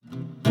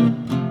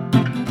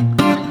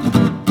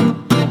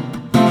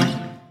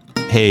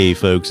Hey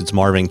folks, it's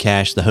Marvin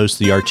Cash, the host of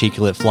The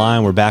Articulate Fly,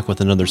 and we're back with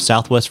another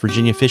Southwest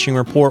Virginia fishing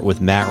report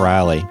with Matt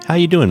Reilly. How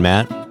you doing,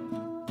 Matt?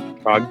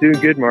 I'm doing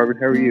good, Marvin.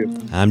 How are you?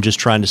 I'm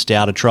just trying to stay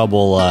out of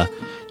trouble.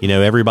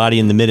 Everybody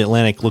in the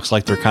Mid-Atlantic looks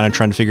like they're kind of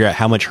trying to figure out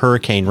how much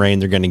hurricane rain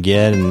they're going to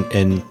get,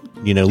 and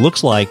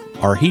looks like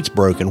our heat's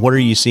broken. What are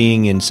you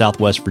seeing in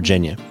Southwest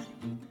Virginia?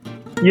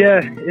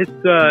 Yeah, it's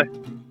I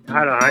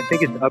don't know. I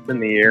think it's up in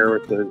the air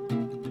with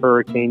the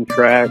hurricane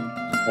track.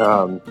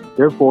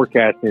 They're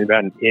forecasting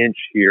about an inch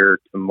here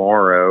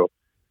tomorrow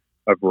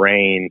of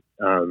rain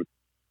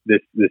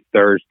this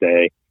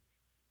Thursday,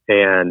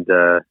 and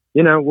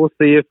we'll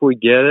see if we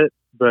get it.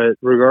 But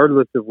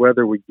regardless of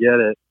whether we get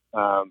it,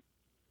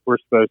 we're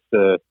supposed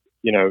to.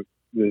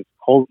 This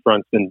cold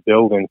front's been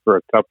building for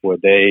a couple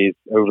of days.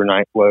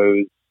 Overnight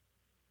lows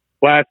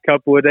last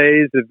couple of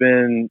days have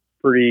been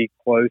pretty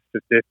close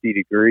to 50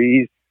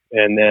 degrees,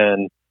 and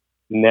then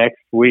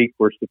next week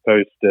we're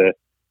supposed to.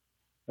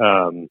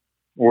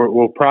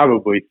 We'll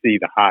probably see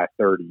the high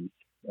 30s,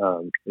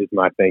 is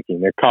my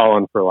thinking. They're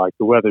calling for, like,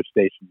 the weather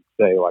stations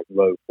say, like,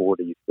 low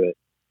 40s, but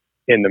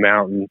in the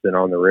mountains and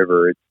on the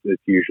river,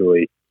 it's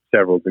usually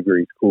several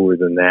degrees cooler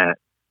than that.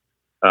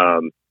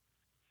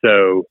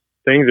 So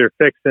things are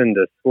fixing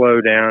to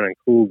slow down and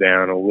cool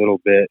down a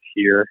little bit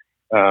here.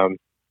 So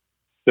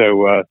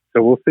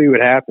we'll see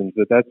what happens,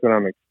 but that's what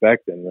I'm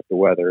expecting with the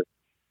weather.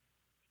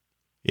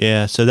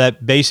 Yeah, so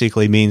that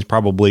basically means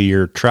probably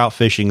your trout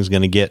fishing is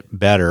going to get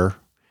better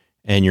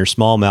and your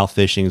smallmouth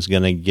fishing is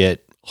going to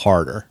get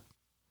harder.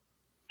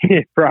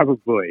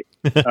 Probably.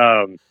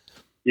 The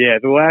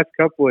last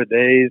couple of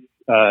days,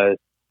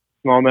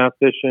 smallmouth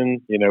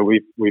fishing,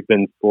 we've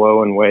been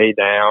slowing way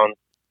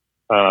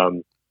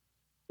down.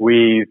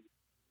 We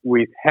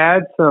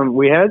had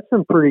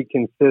some pretty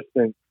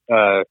consistent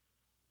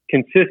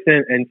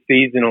and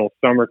seasonal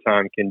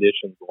summertime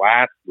conditions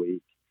last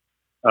week.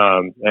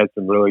 Had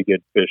some really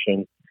good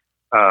fishing.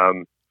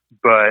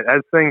 But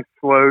as things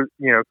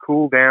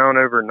cool down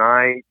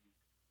overnight,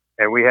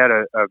 and we had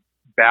a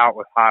bout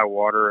with high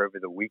water over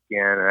the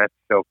weekend, and that's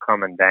still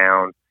coming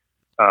down.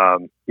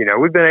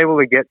 We've been able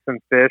to get some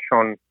fish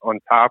on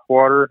top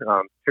water,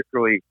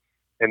 particularly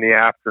in the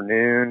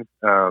afternoon.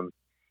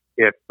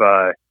 If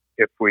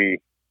we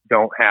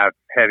don't have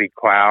heavy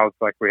clouds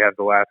like we have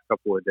the last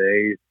couple of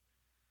days,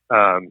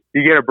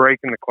 you get a break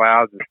in the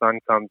clouds, the sun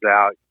comes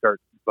out,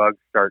 bugs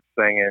start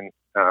singing,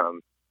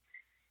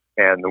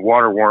 and the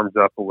water warms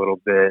up a little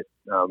bit.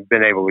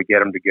 Been able to get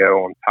them to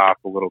go on top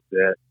a little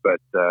bit, but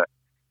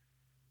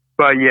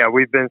yeah,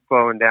 we've been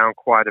slowing down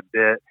quite a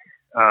bit.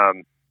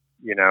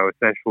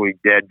 Essentially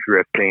dead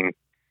drifting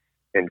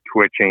and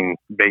twitching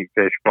bait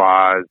fish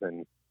flies,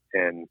 and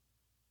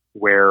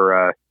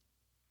where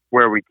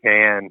we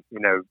can,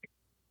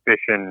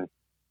 fishing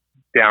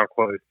down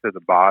close to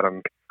the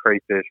bottom,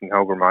 crayfish and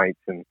hellgrammites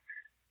and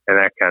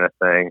that kind of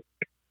thing.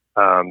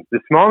 The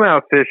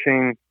smallmouth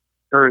fishing,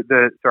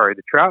 the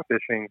trout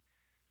fishing,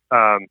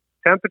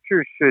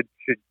 temperatures should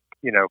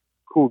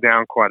cool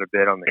down quite a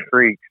bit on the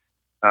creeks.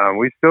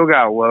 We've still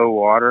got low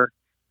water.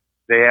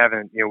 We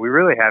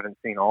really haven't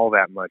seen all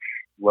that much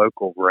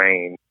local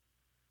rain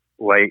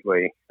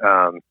lately.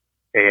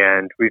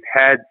 And we've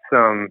had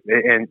some,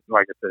 and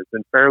like I said, it's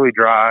been fairly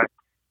dry.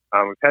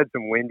 We've had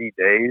some windy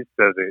days,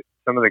 so that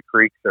some of the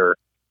creeks are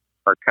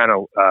kind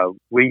of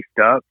leafed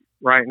up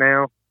right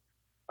now.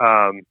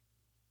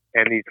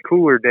 And these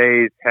cooler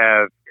days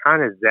have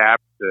kind of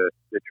zapped the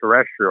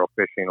terrestrial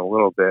fishing a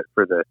little bit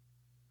for the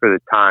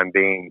time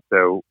being.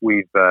 So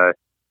we've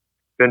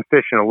been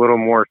fishing a little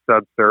more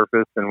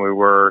subsurface than we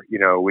were,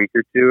 a week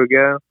or two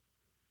ago.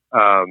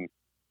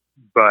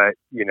 But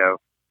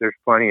there's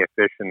plenty of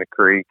fish in the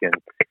creek,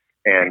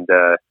 and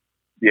the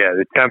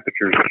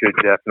temperatures should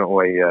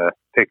definitely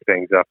pick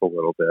things up a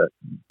little bit.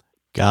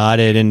 Got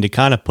it. And to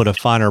kind of put a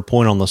finer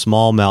point on the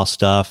smallmouth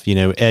stuff,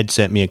 Ed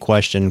sent me a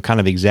question kind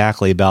of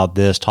exactly about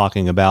this,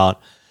 talking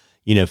about,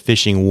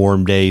 fishing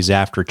warm days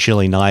after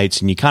chilly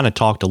nights. And you kind of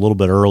talked a little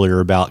bit earlier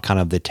about kind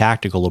of the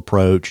tactical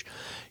approach.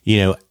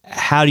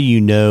 How do you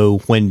know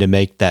when to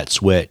make that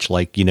switch?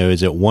 Like,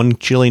 is it one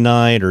chilly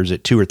night or is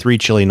it 2 or 3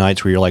 chilly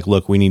nights where you're like,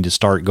 look, we need to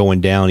start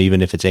going down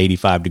even if it's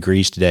 85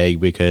 degrees today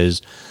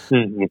because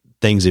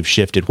things have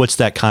shifted? What's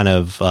that kind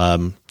of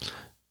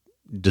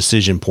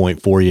decision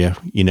point for you,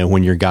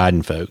 when you're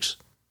guiding folks?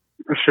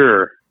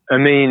 Sure. I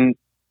mean,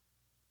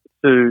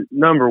 the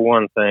number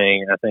one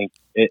thing I think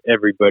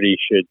everybody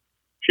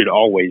should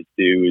always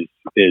do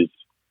is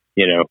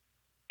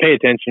pay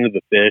attention to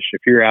the fish.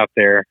 If you're out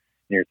there and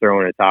you're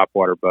throwing a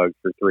topwater bug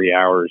for 3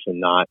 hours and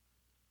not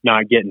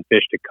getting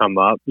fish to come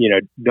up,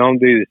 don't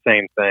do the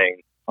same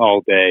thing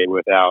all day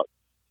without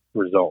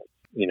results,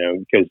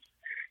 because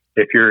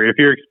if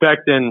you're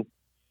expecting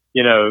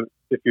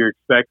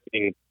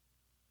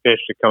fish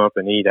to come up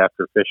and eat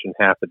after fishing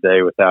half a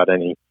day without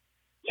any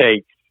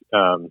takes,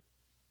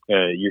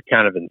 you're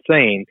kind of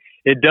insane.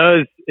 It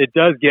does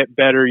get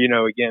better,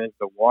 again, as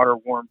the water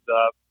warms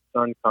up,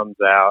 sun comes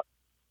out.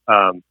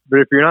 But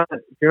if you're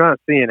not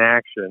seeing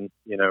action,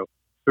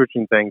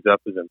 switching things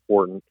up is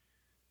important.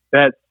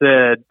 That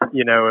said,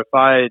 if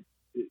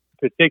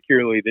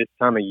particularly this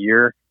time of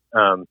year,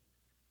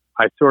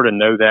 I sort of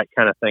know that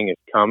kind of thing is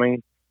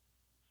coming.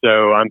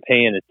 So I'm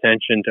paying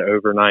attention to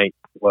overnight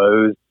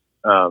lows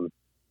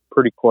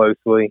pretty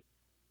closely,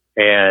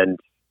 and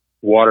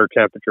water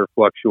temperature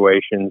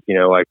fluctuations,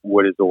 like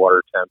what is the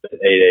water temp at 8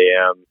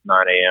 a.m.,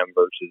 9 a.m.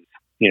 versus,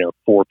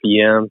 4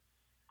 p.m.,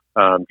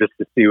 just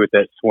to see what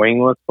that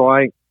swing looks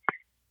like.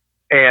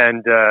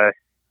 And,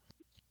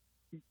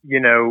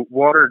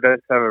 water does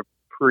have a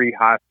pretty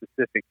high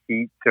specific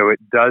heat, so it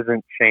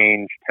doesn't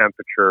change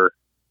temperature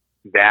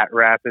that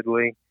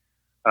rapidly.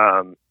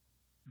 But,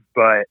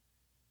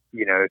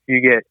 if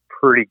you get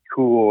pretty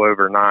cool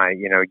overnight,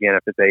 again,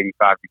 if it's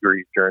 85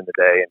 degrees during the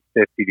day and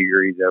 50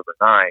 degrees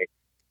overnight,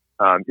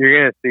 you're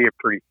going to see a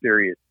pretty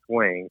serious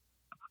swing.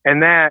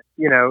 And that,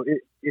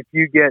 if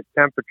you get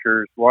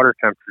water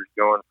temperatures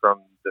going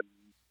from the,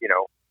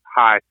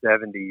 high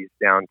 70s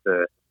down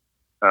to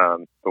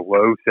the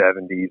low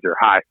 70s or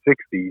high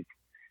 60s,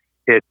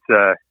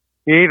 it's,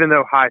 even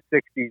though high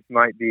 60s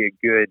might be a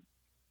good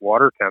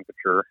water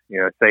temperature,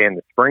 say in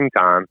the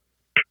springtime,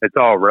 it's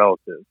all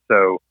relative.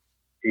 So,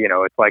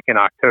 it's like in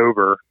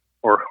October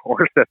or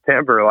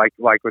September, like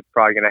what's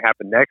probably going to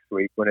happen next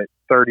week when it's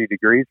 30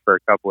 degrees for a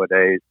couple of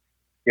days.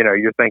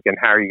 You're thinking,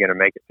 how are you going to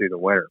make it through the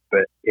winter?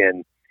 But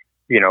in,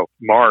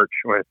 March,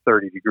 when it's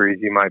 30 degrees,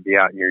 you might be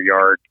out in your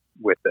yard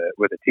with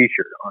a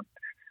t-shirt on.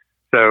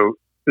 So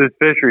those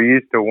fish are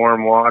used to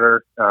warm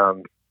water.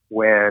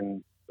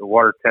 When the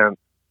water temp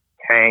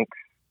tanks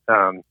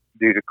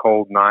due to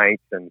cold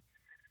nights and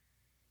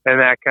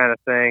that kind of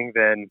thing,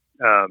 then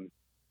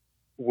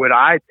what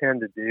I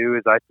tend to do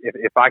is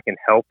if I can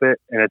help it,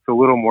 and it's a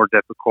little more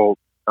difficult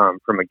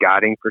from a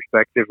guiding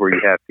perspective where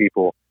you have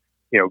people,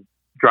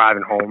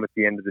 driving home at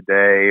the end of the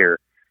day or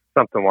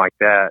something like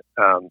that.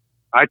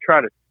 I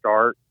try to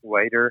start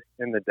later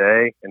in the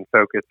day and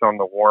focus on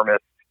the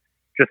warmest,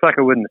 just like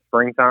I would in the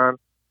springtime,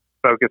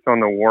 focus on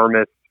the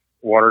warmest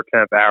water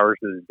temp hours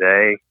of the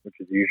day, which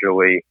is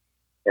usually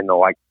in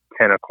the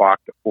 10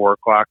 o'clock to 4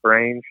 o'clock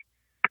range.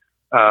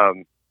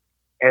 And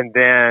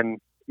then,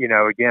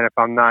 again, if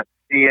I'm not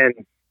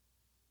seeing,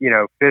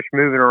 fish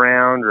moving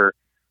around or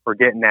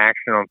getting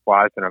action on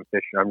flies that I'm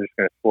fishing, I'm just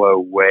going to slow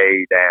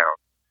way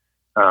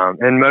down.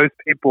 And most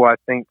people, I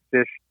think,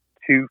 fish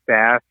too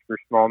fast for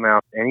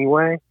smallmouth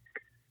anyway.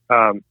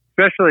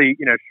 Especially,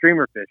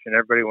 streamer fishing.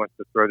 Everybody wants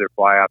to throw their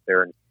fly out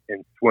there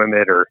and swim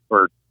it or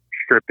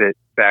strip it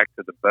back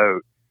to the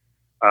boat.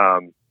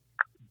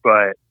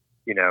 But,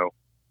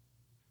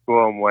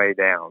 slow them way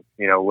down.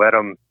 Let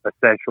them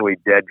essentially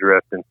dead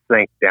drift and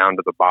sink down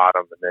to the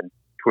bottom, and then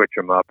twitch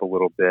them up a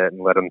little bit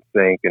and let them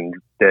sink and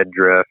dead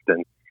drift.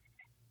 And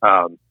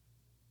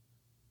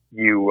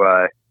you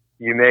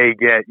may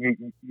get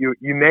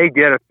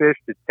a fish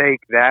to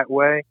take that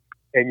way,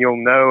 and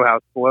you'll know how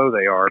slow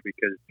they are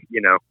because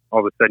all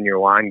of a sudden your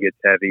line gets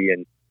heavy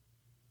and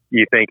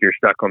you think you're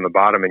stuck on the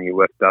bottom, and you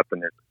lift up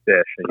and there's a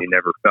fish, and you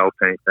never felt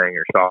anything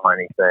or saw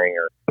anything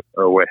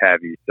or what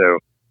have you. So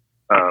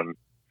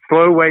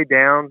slow way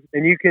down,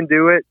 and you can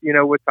do it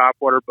with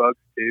topwater bugs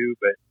too,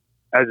 but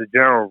as a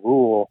general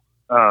rule,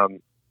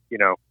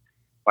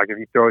 like if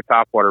you throw a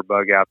topwater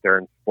bug out there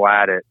and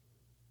splat it,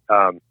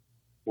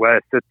 let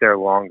it sit there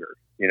longer.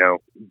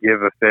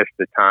 Give a fish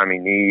the time he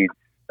needs,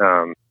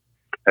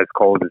 as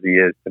cold as he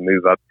is, to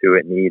move up to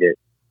it and eat it.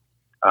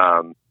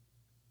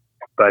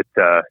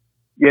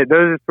 Yeah,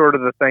 those are sort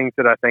of the things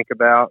that I think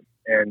about.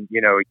 And,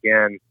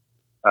 again,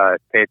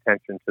 pay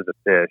attention to the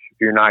fish. If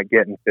you're not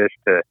getting fish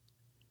to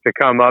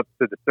come up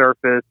to the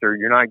surface, or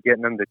you're not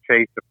getting them to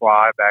chase the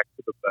fly back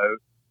to the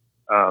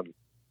boat,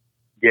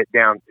 get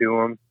down to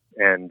them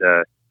and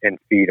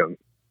feed them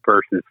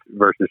versus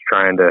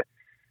trying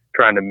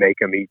to make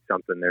them eat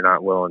something they're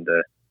not willing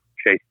to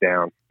chase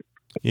down.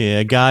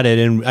 Yeah, got it.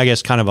 And I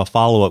guess kind of a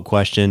follow-up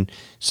question.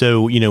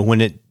 So,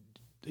 when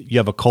you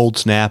have a cold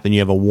snap and you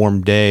have a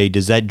warm day,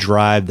 does that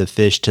drive the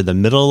fish to the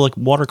middle of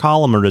the water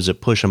column, or does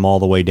it push them all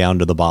the way down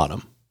to the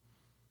bottom?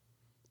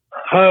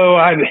 Oh,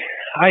 I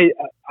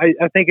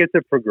think it's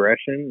a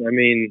progression. I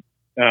mean,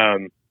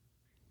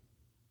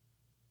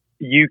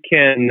 you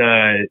can,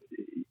 that's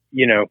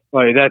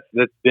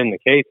been the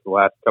case the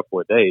last couple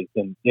of days.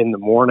 And in the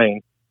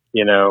morning,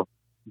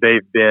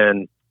 they've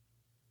been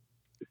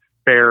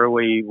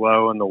fairly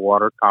low in the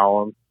water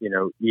column,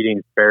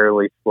 eating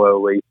fairly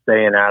slowly,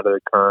 staying out of the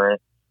current.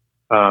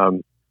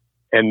 And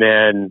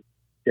then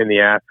in the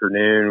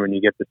afternoon, when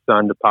you get the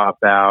sun to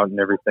pop out and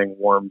everything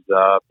warms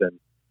up, and,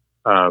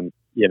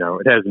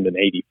 it hasn't been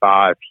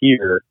 85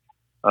 here,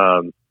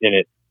 and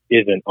it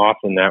isn't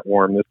often that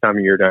warm this time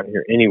of year down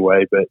here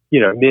anyway, but,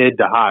 mid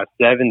to high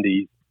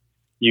 70s,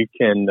 you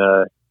can,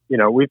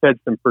 we've had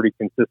some pretty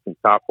consistent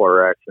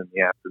topwater action in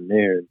the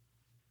afternoon.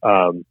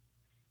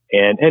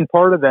 And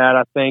part of that,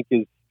 I think,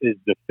 is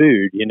the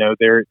food.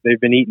 They've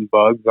been eating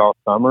bugs all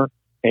summer,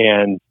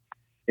 and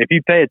if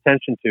you pay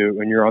attention to it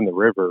when you're on the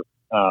river,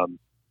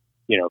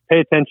 pay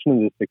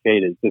attention to the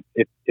cicadas.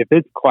 If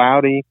it's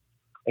cloudy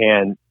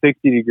and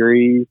 60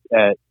 degrees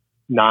at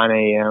 9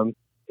 a.m.,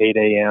 8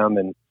 a.m.,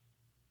 and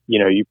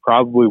you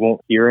probably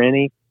won't hear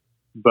any,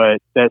 but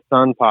that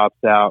sun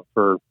pops out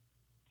for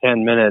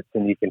 10 minutes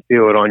and you can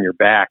feel it on your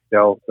back.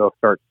 They'll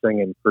start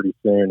singing pretty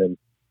soon.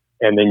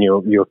 And then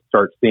you'll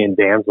start seeing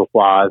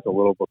damselflies a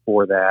little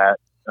before that,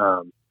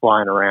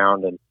 flying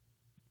around and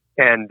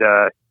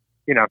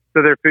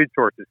so their food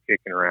source is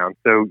kicking around.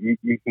 So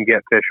you can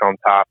get fish on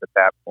top at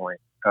that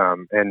point.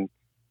 And,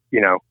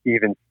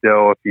 even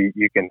still, if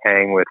you can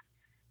hang with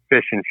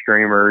fishing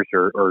streamers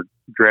or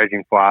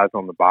dredging flies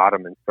on the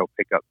bottom and still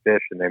pick up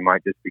fish, and they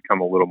might just become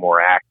a little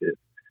more active.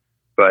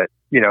 But,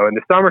 in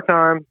the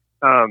summertime,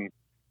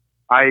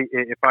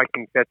 if I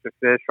can catch a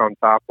fish on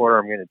topwater,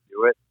 I'm going to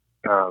do it.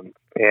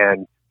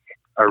 And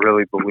I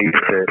really believe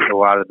that a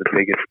lot of the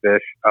biggest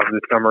fish of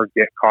the summer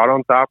get caught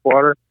on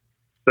topwater.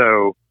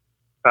 So,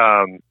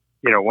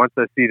 once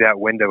I see that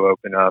window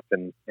open up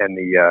and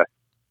the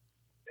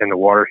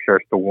water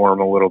starts to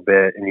warm a little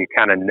bit, and you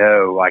kind of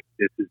know, like,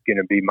 this is going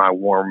to be my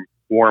warm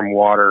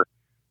water,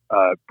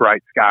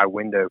 bright sky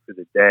window for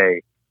the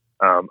day,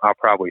 I'll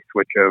probably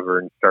switch over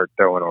and start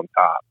throwing on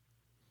top.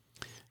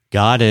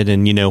 Got it.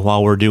 And,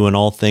 while we're doing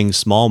all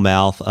things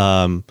smallmouth,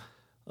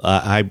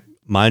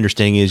 my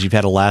understanding is you've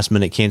had a last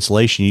minute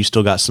cancellation. You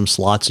still got some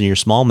slots in your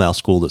smallmouth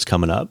school that's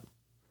coming up.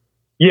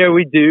 Yeah,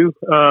 we do.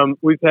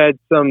 We've had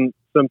some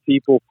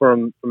people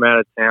from out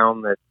of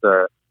town that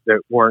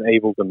weren't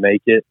able to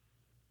make it.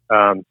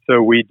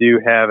 So we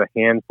do have a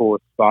handful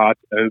of spots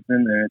open,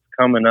 and it's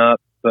coming up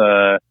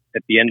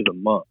at the end of the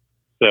month.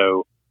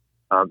 So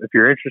if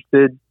you're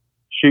interested,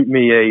 shoot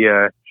me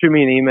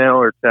an email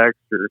or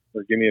text or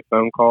give me a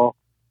phone call,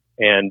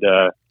 and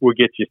we'll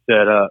get you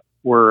set up.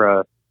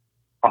 We're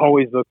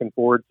always looking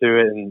forward to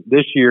it, and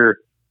this year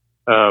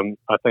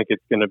I think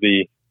it's going to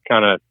be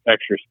kind of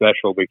extra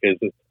special because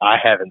I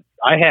haven't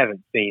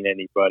seen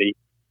anybody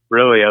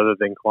really other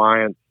than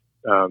clients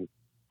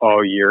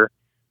all year.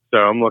 So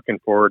I'm looking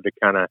forward to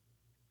kind of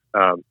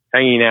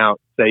hanging out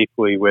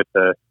safely with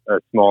a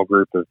small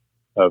group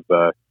of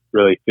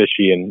really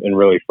fishy and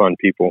really fun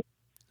people.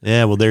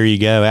 Yeah, well, there you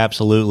go.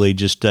 Absolutely.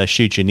 Just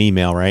shoot you an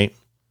email, right?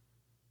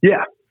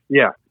 Yeah.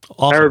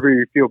 Awesome. However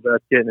you feel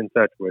best getting in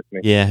touch with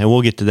me. Yeah, and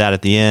we'll get to that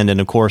at the end. And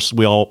of course,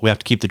 we have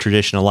to keep the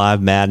tradition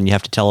alive, Matt, and you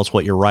have to tell us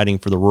what you're writing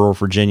for the Rural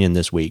Virginian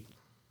this week.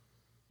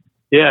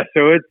 Yeah,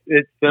 so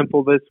it's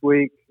simple this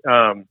week,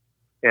 and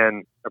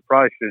I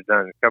probably should have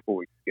done it a couple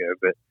weeks ago,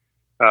 but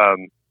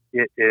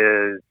it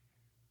is,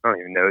 I don't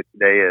even know what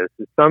today is.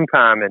 It's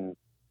sometime in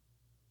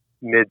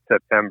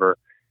mid-September,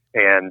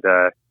 and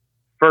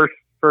first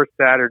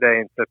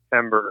Saturday in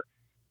September,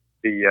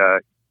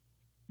 the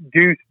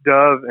goose,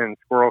 dove, and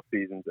squirrel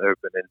seasons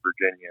open in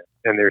Virginia,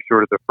 and they're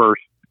sort of the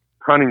first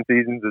hunting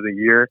seasons of the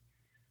year,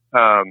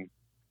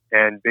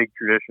 and big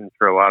traditions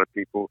for a lot of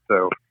people.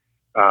 So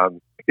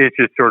it's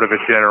just sort of a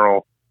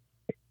general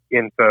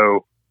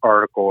info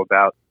article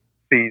about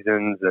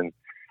seasons and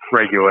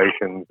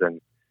regulations and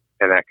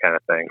that kind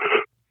of thing.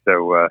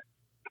 So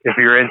if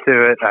you're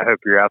into it, I hope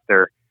you're out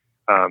there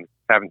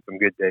having some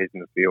good days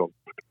in the field.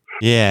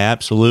 Yeah,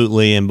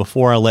 absolutely. And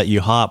before I let you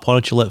hop, why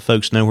don't you let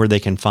folks know where they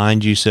can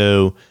find you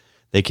so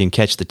they can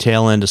catch the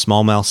tail end of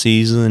smallmouth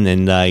season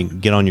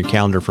and get on your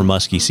calendar for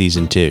muskie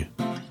season too?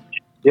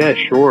 Yeah,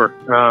 sure.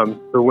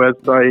 The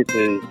website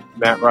is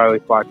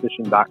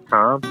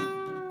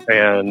mattreillyflyfishing.com,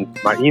 and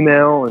my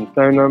email and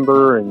phone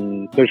number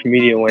and social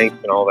media links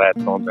and all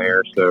that's on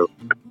there. So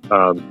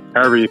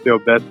however you feel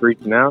best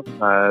reaching out,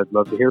 I'd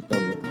love to hear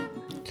from you.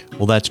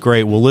 Well, that's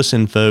great. Well,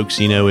 listen, folks,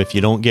 if you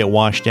don't get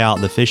washed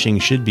out, the fishing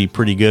should be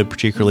pretty good,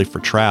 particularly for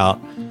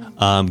trout.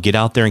 Get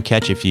out there and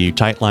catch a few.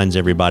 Tight lines,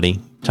 everybody.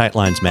 Tight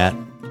lines, Matt.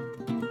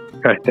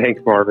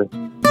 Thanks,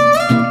 Marvin.